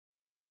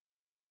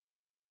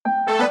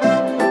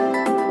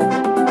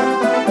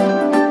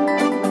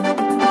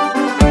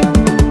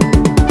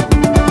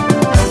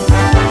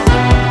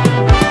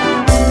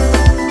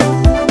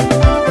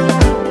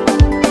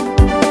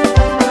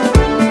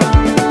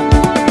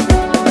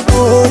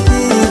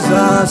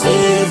Jesus,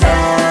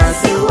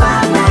 Jesus, you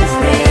are my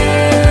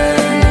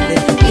friend.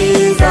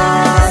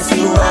 Jesus,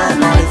 you are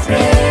my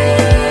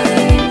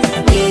friend.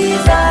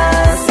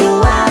 Jesus, you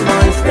are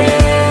my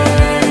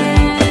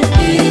friend.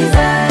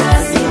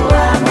 Jesus, you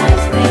are my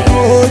friend.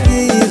 oh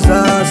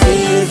Jesus,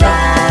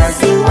 Jesus,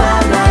 you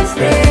are my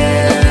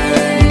friend.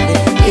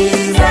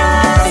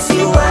 Jesus,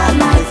 you are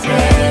my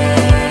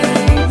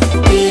friend.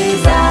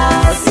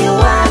 Jesus, you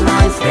are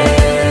my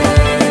friend.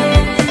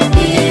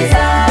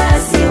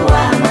 Jesus, you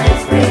are my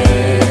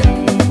friend.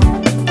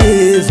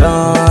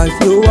 Jesus,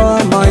 you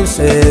are my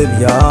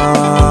Savior.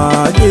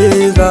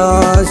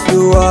 Jesus,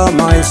 you are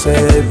my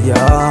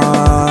Savior.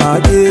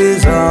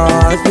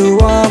 Jesus, you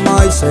are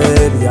my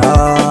Savior.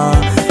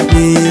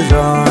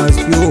 Jesus,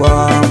 you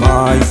are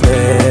my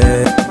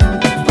friend.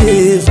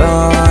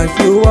 Jesus,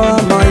 you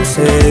are my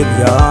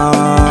Savior.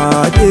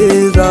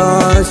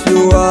 Jesus,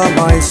 you are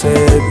my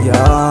Savior.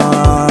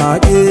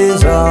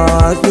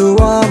 Jesus, you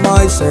are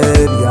my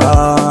Savior.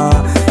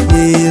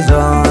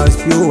 Jesus,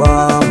 you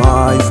are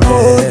my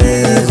friend.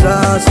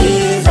 Jesus,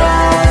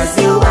 Jesus,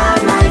 you are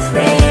my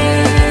friend.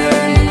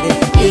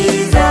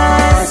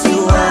 Jesus,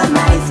 you are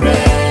my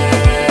friend.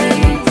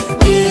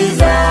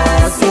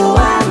 Jesus, you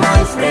are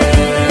my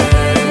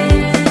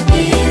friend.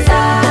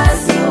 Jesus,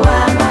 you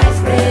are my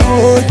friend.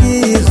 oh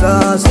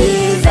Jesus,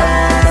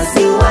 Jesus,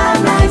 you are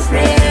my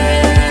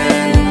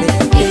friend.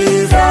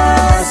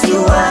 Jesus, you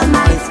are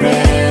my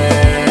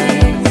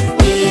friend.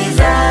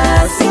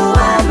 Jesus, you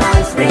are my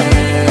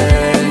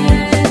friend.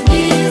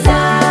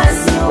 Jesus,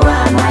 you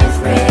are my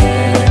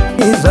friend.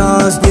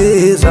 Jesus,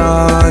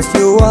 Jesus,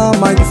 you are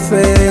my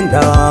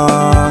defender.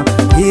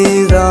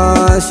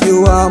 Jesus,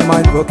 you are my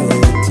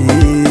advocate.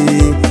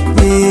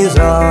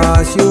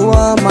 Jesus, you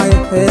are my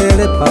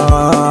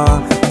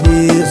helper.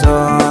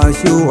 Jesus,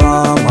 you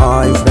are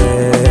my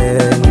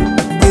friend.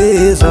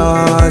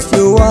 Jesus,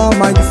 you are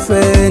my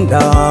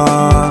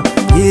defender.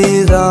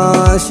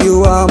 Jesus,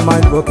 you are my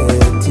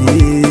advocate.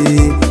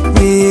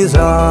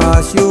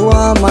 Jesus, you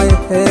are my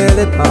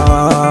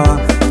helper.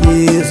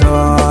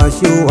 Jesus,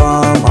 you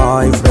are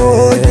my friend.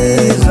 Oh,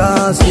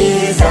 Jesus,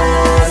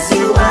 Jesus,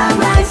 you are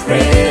my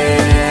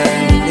friend.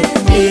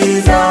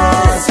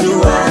 Jesus, you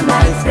are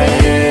my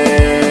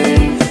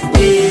friend.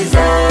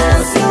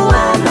 Jesus, you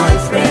are my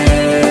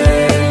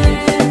friend.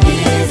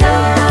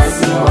 Jesus,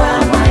 you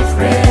are my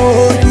friend.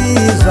 oh,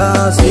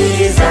 Jesus,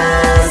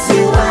 Jesus,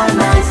 you are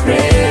my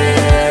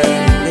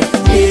friend.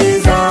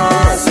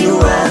 Jesus, you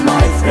are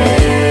my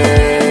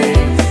friend.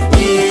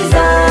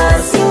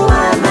 Jesus, you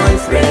are my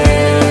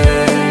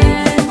friend.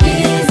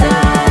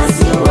 Jesus,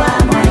 you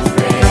are my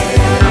friend.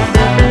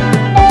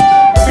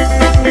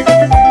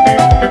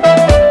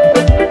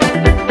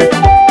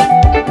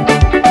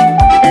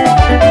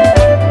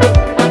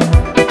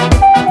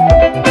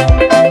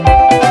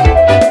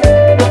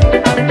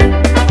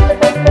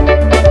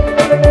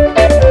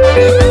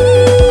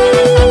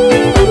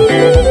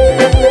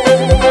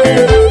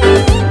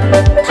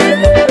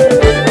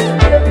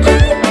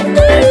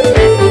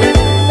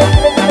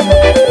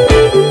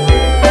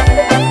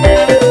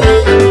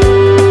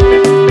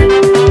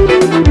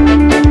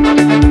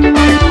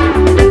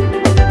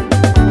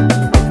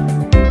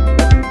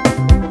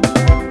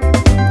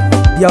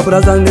 Dear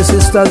brothers and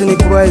sisters in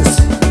Christ,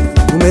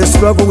 you may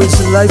struggle with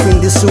life in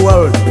this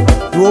world.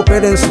 Your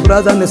parents,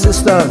 brothers and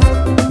sisters,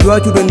 your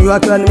children, your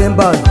clan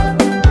members,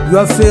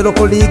 your fellow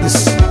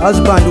colleagues,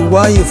 husband,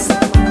 wife,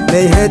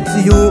 may hate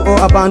you or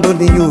abandon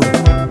you.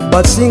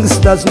 But things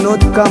does not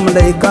come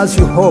like as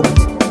you hoped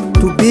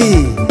to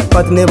be,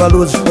 but never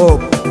lose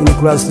hope in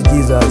Christ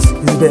Jesus.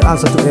 Is the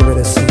answer to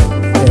everything.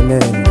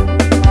 Amen.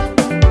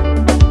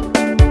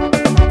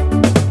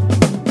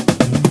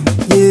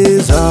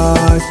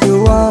 Jesus,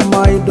 you are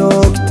my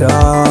doctor.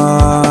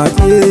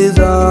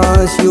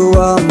 Jesus, you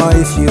are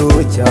my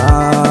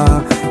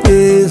future.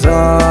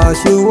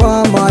 Jesus, you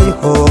are my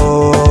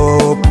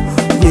hope.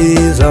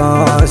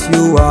 Jesus,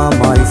 you are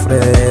my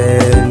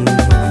friend.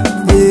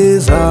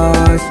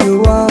 Jesus,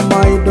 you are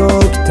my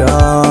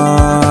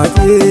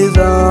doctor.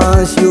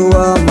 Jesus, you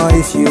are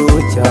my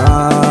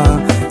future.